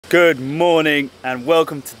Good morning and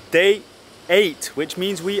welcome to day 8, which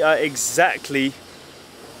means we are exactly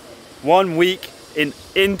 1 week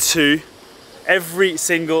into every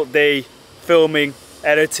single day filming,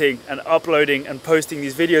 editing and uploading and posting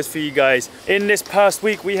these videos for you guys. In this past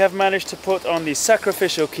week we have managed to put on the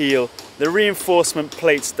sacrificial keel, the reinforcement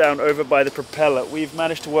plates down over by the propeller. We've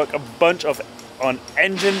managed to work a bunch on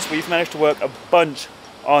engines, we've managed to work a bunch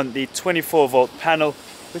on the 24-volt panel.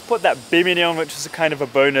 We've put that bimini on, which is a kind of a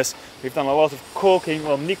bonus. We've done a lot of caulking.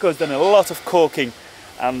 Well, Nico's done a lot of caulking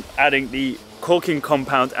and adding the caulking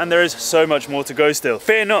compound, and there is so much more to go still.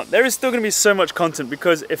 Fear not, there is still going to be so much content,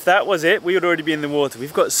 because if that was it, we would already be in the water.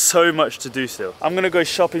 We've got so much to do still. I'm going to go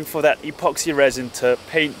shopping for that epoxy resin to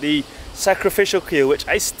paint the sacrificial keel, which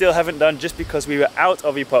I still haven't done just because we were out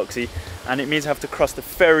of epoxy, and it means I have to cross the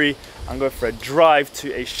ferry and go for a drive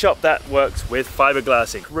to a shop that works with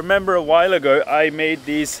fiberglassing. Remember a while ago I made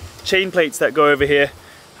these chain plates that go over here.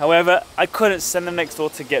 However, I couldn't send them next door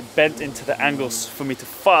to get bent into the angles for me to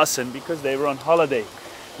fasten because they were on holiday.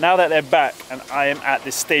 Now that they're back and I am at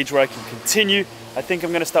this stage where I can continue, I think I'm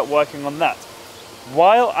going to start working on that.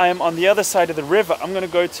 While I am on the other side of the river, I'm going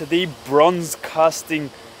to go to the bronze casting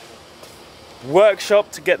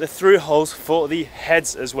workshop to get the through holes for the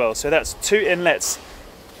heads as well. So that's 2 inlets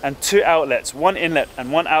and 2 outlets, 1 inlet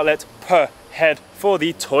and 1 outlet per head for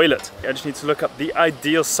the toilet. I just need to look up the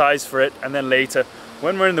ideal size for it, and then later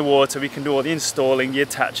when we're in the water we can do all the installing, the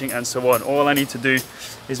attaching and so on. All I need to do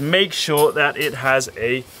is make sure that it has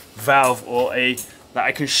a valve or that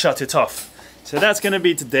I can shut it off. So that's going to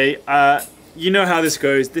be today. You know how this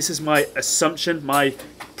goes. This is my assumption, my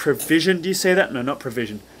provision. Do you say that? No, not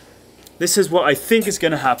provision. This is what I think is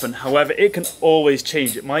going to happen. However, it can always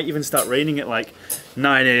change. It might even start raining at like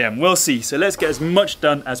 9 AM. We'll see. So let's get as much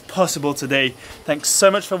done as possible today. Thanks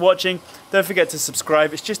so much for watching. Don't forget to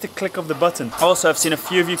subscribe. It's just a click of the button. Also, I've seen a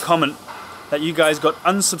few of you comment that you guys got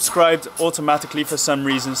unsubscribed automatically for some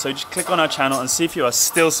reason. So just click on our channel and see if you are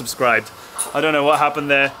still subscribed. I don't know what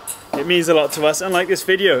happened there. It means a lot to us, and like this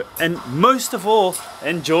video. And most of all,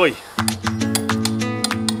 enjoy.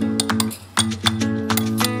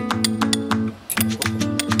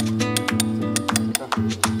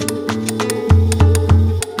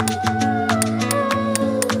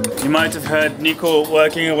 You might have heard Nico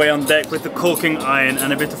working away on deck with the caulking iron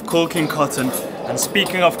and a bit of caulking cotton. And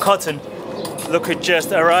speaking of cotton, look who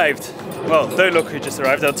just arrived. Well, don't look who just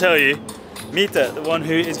arrived, I'll tell you. Mita, the one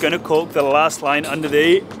who is going to caulk the last line under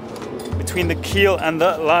between the keel and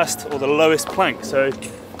the last or the lowest plank. So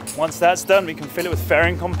once that's done, we can fill it with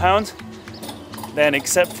fairing compound. Then,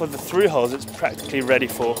 except for the through holes, it's practically ready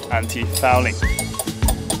for anti-fouling.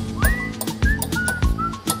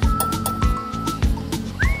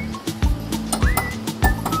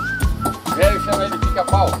 Chama ele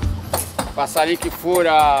pica-pau. Passarinho que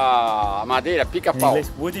fura a madeira, pica-pau.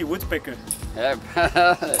 Woody woodpecker. É.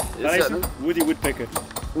 Esse é Woody woodpecker.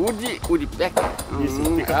 Woodpecker?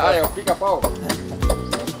 Isso, pica-pau. Ah, é o pica-pau.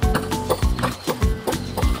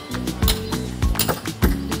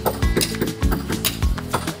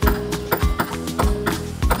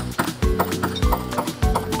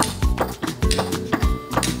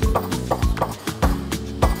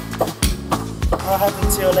 What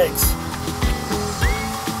happened to your legs?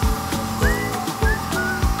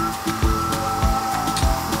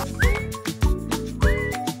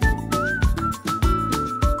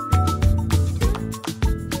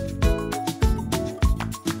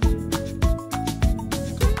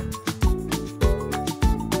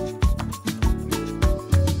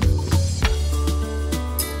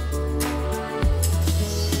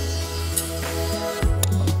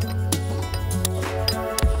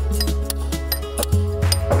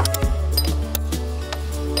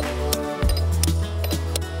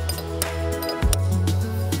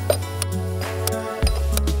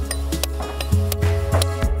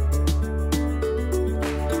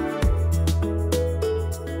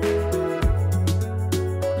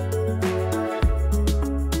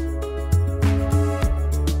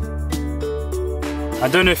 I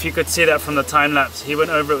don't know if you could see that from the time lapse. He went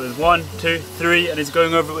over it with 1, 2, 3, and he's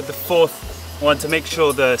going over it with the 4th one to make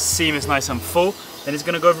sure the seam is nice and full. Then he's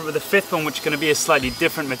going to go over it with the 5th one, which is going to be a slightly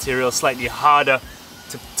different material, slightly harder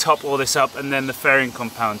to top all this up, and then the fairing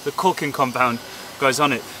compound, the caulking compound goes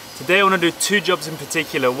on it. Today I want to do 2 jobs in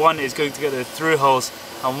particular. One is going to get the through holes,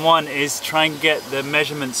 and one is try and get the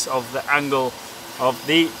measurements of the angle of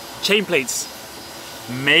the chain plates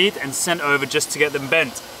made and sent over just to get them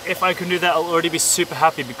bent. If I can do that, I'll already be super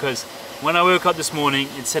happy, because when I woke up this morning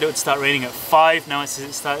it said it would start raining at 5, now it says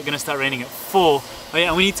it's going to start raining at 4. Oh yeah,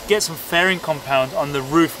 and we need to get some fairing compound on the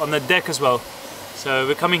roof, on the deck as well. So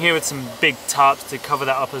we're coming here with some big tarps to cover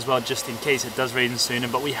that up as well, just in case it does rain sooner,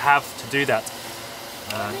 but we have to do that.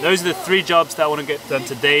 Those are the 3 jobs that I want to get done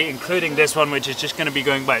today, including this one, which is just going to be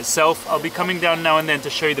going by itself. I'll be coming down now and then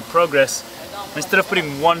to show you the progress. Instead of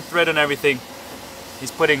putting 1 thread on everything,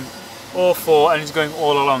 he's putting all 4 and he's going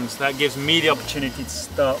all along. So that gives me the opportunity to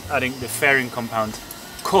start adding the fairing compound,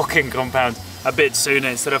 caulking compound, a bit sooner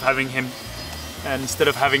instead of having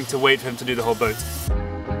to wait for him to do the whole boat.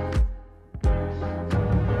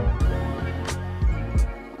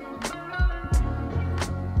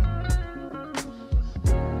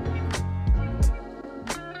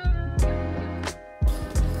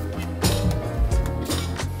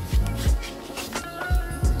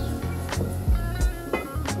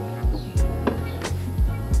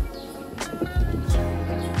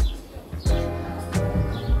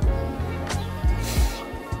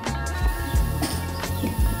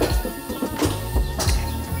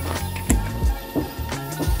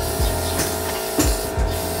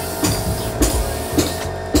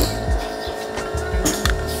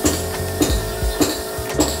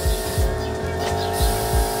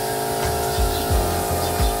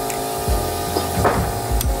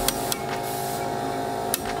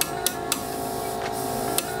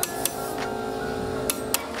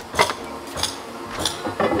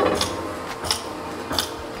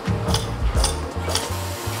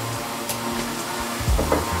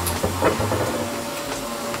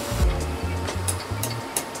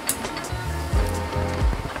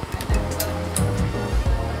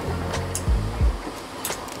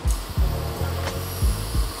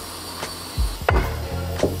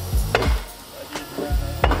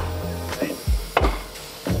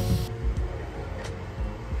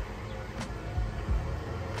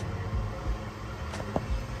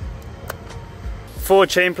 Four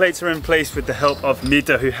chain plates are in place with the help of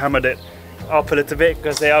Mita, who hammered it up a little bit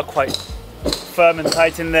because they are quite firm and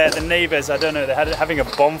tight in there. The neighbors, I don't know, they're having a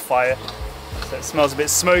bonfire, so it smells a bit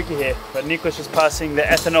smoky here. But Nico's just passing the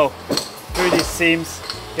ethanol through these seams.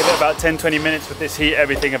 Give it about 10-20 minutes with this heat,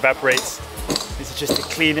 everything evaporates. This is just to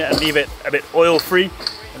clean it and leave it a bit oil free.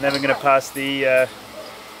 And then we're going to pass the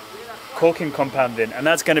caulking compound in. And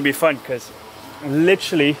that's going to be fun because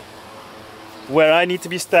literally where I need to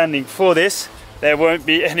be standing for this, there won't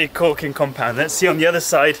be any caulking compound. Let's see on the other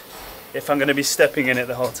side if I'm going to be stepping in it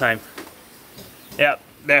the whole time. Yeah,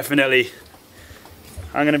 definitely.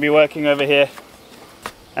 I'm going to be working over here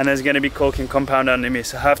and there's going to be caulking compound under me,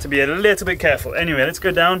 so I have to be a little bit careful. Anyway, let's go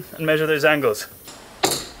down and measure those angles.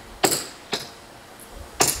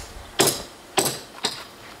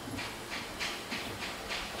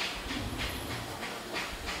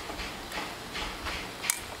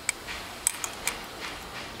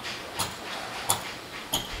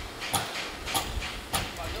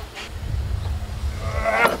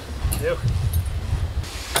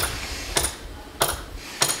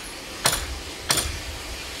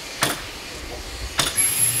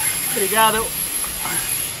 Obrigado.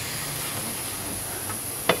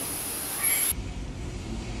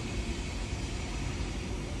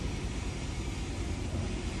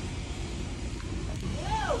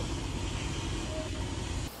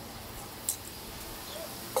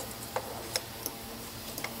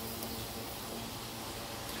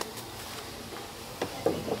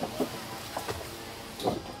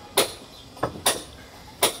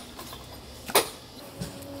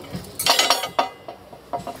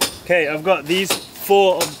 Okay, I've got these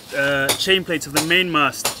 4 chain plates of the main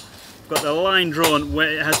mast. I've got the line drawn where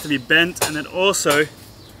it has to be bent, and then also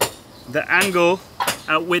the angle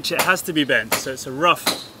at which it has to be bent. So it's a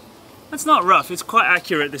rough, it's not rough, it's quite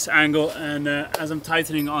accurate, this angle. And as I'm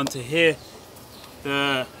tightening onto here,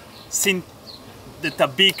 the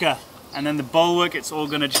tabica and then the bulwark, it's all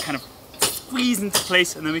gonna just kind of squeeze into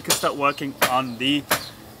place, and then we can start working on the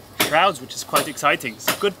shrouds, which is quite exciting. It's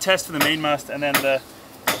a good test for the main mast, and then the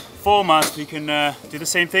foremast we can do the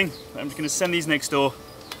same thing. I'm just going to send these next door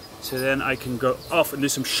so then I can go off and do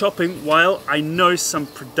some shopping while I know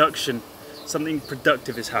something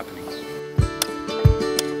productive is happening.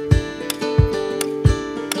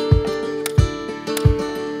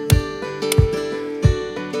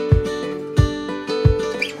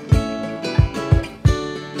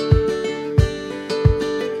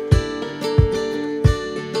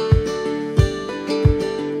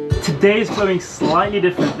 Today is going slightly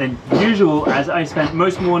different than usual, as I spent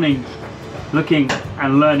most morning looking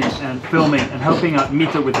and learning and filming and helping out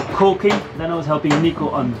Mita with the caulking. Then I was helping Nico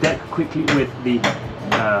on deck quickly with the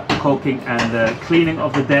caulking and the cleaning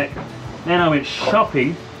of the deck. Then I went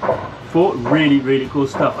shopping for really cool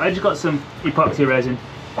stuff. I just got some epoxy resin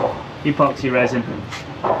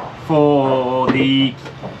for the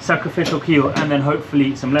sacrificial keel, and then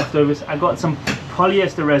hopefully some leftovers. I got some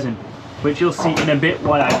polyester resin, which you'll see in a bit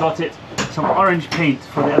why I got it. Some orange paint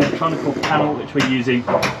for the electronical panel, which we're using.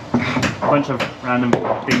 A bunch of random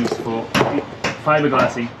things for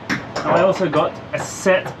fiberglassing. Now I also got a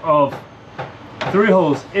set of through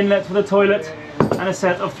holes, inlet for the toilet, and a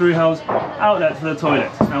set of through holes, outlet for the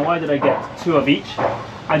toilet. Now why did I get 2 of each?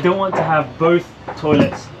 I don't want to have both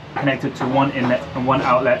toilets connected to one inlet and one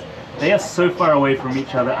outlet. They are so far away from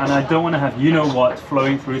each other, and I don't want to have you-know-what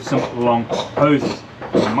flowing through some long hoses.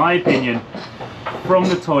 In my opinion, from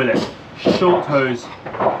the toilet, short hose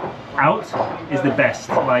out is the best.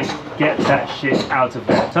 Like, get that shit out of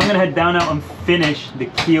there. So I'm gonna head down now and finish the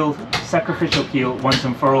keel, sacrificial keel, once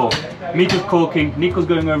and for all. Meet with caulking, Nico's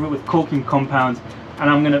going over it with caulking compound, and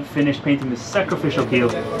I'm gonna finish painting the sacrificial keel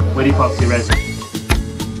with epoxy resin.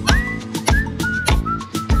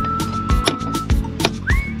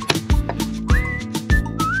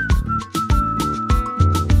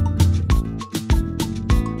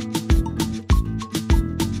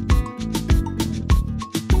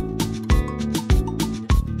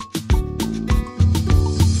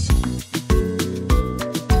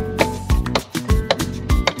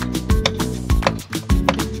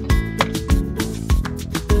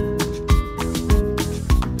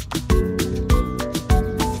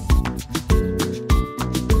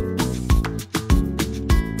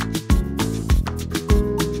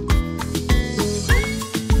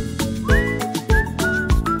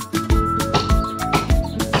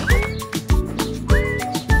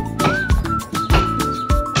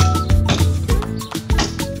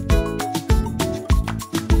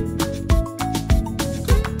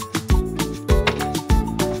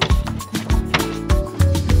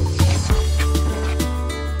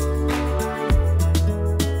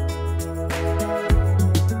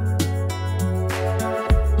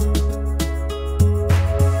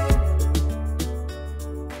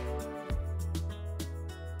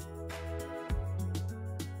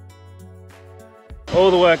 All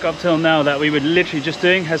the work up till now that we were literally just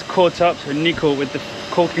doing has caught up. So Nico with the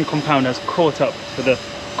caulking compound has caught up to the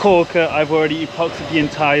caulker. I've already epoxied the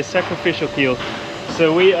entire sacrificial keel.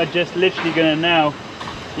 So we are just literally gonna now,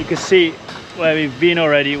 you can see where we've been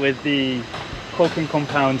already with the caulking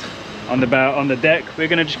compound on the bow, on the deck. We're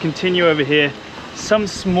gonna just continue over here. Some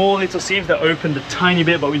small little seams that opened a tiny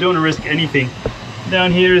bit, but we don't wanna risk anything.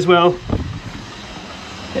 Down here as well,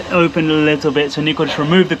 it opened a little bit, so Nico just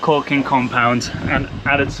removed the caulking compound and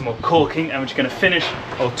added some more caulking, and we're just going to finish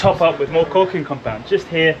or top up with more caulking compound. Just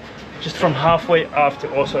here, just from halfway after,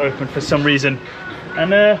 also opened for some reason,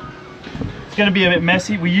 and it's going to be a bit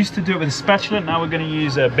messy. We used to do it with a spatula, now we're going to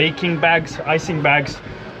use baking bags, icing bags,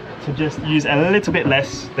 to just use a little bit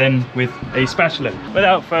less than with a spatula.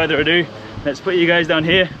 Without further ado, let's put you guys down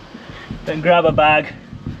here, then grab a bag,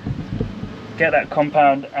 get that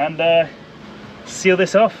compound, and seal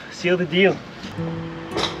this off, seal the deal.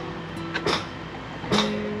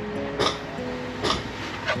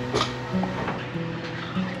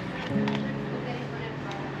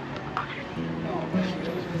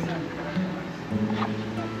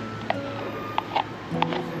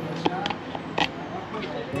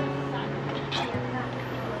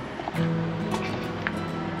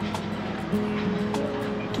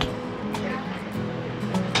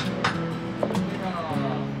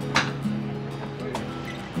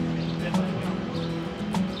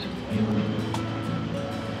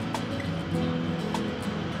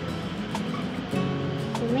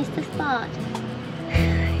 Missed the spot.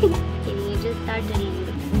 You just started it.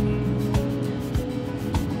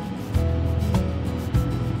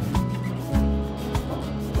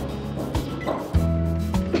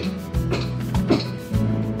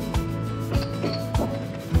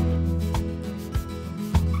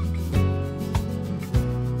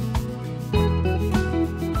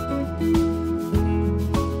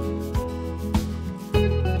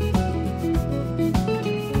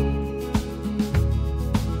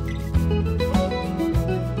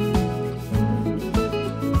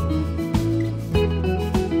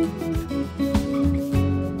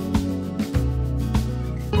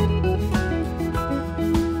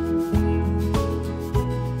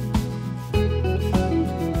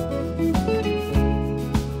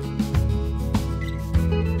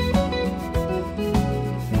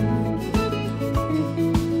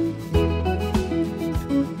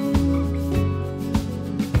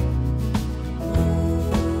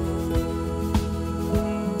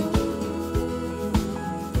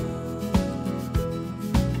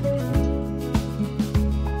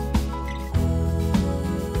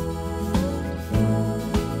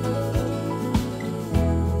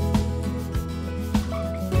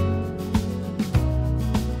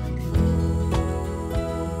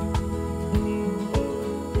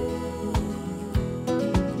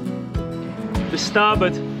 The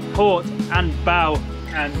starboard, port and bow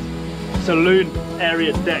and saloon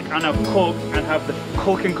area deck are now caulked and have the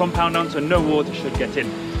caulking compound on, so no water should get in.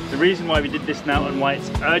 The reason why we did this now and why it's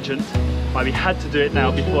urgent, why we had to do it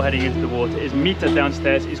now before heading into the water, is Mita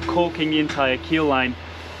downstairs is caulking the entire keel line.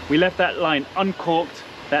 We left that line uncaulked,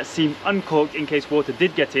 that seam uncaulked in case water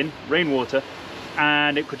did get in, rainwater,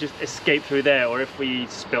 and it could just escape through there, or if we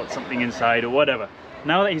spilt something inside or whatever.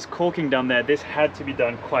 Now that he's caulking down there, this had to be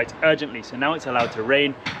done quite urgently, so now it's allowed to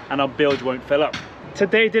rain and our bilge won't fill up.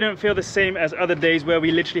 Today didn't feel the same as other days where we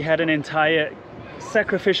literally had an entire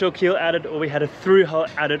sacrificial keel added, or we had a through hull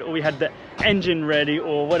added, or we had the engine ready,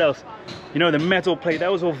 or what else, you know, the metal plate.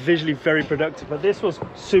 That was all visually very productive, but this was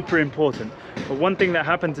super important. But one thing that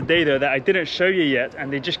happened today though that I didn't show you yet,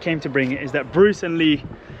 and they just came to bring it, is that Bruce and Lee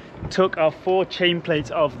took our 4 chain plates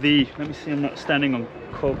of the, let me see, I'm not standing on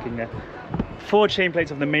caulking there, 4 chain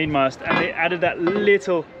plates of the main mast, and they added that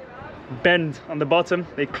little bend on the bottom.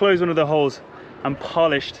 They closed one of the holes and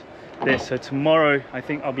polished this. So tomorrow I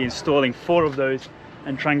think I'll be installing 4 of those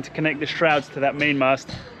and trying to connect the shrouds to that main mast.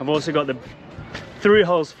 I've also got the through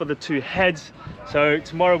holes for the 2 heads, so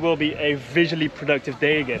tomorrow will be a visually productive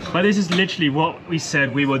day again. But this is literally what we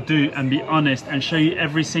said we would do, and be honest and show you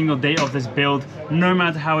every single day of this build, no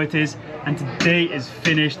matter how it is. And today is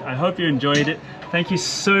finished. I hope you enjoyed it. Thank you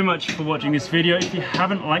so much for watching this video. If you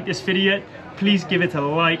haven't liked this video yet, please give it a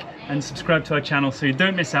like and subscribe to our channel so you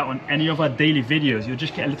don't miss out on any of our daily videos. You'll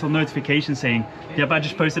just get a little notification saying, Yabá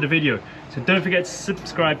just posted a video. So don't forget to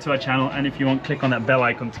subscribe to our channel, and if you want, click on that bell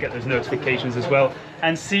icon to get those notifications as well.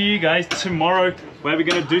 And see you guys tomorrow, where we're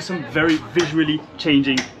gonna do some very visually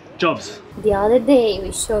changing jobs. The other day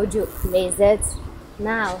we showed you lizards.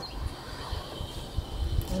 Now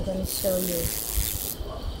I'm gonna show you.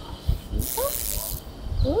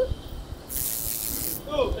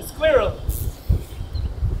 Oh, a squirrel!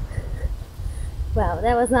 Well,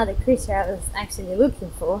 that was not the creature I was actually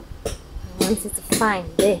looking for. I wanted to find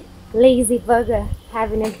the lazy bugger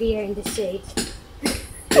having a beer in the shade.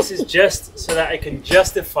 This is just so that I can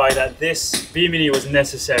justify that this bimini was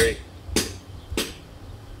necessary.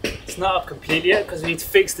 It's not up completely yet because we need to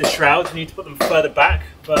fix the shrouds, we need to put them further back,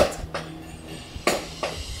 but...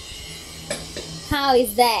 How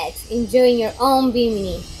is that? Enjoying your own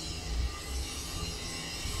bimini.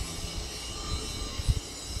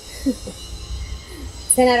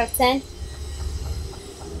 10 out of 10?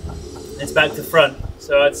 It's back to front,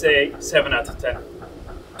 so I'd say 7 out of 10.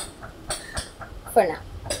 For now.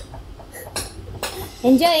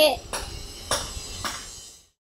 Enjoy it!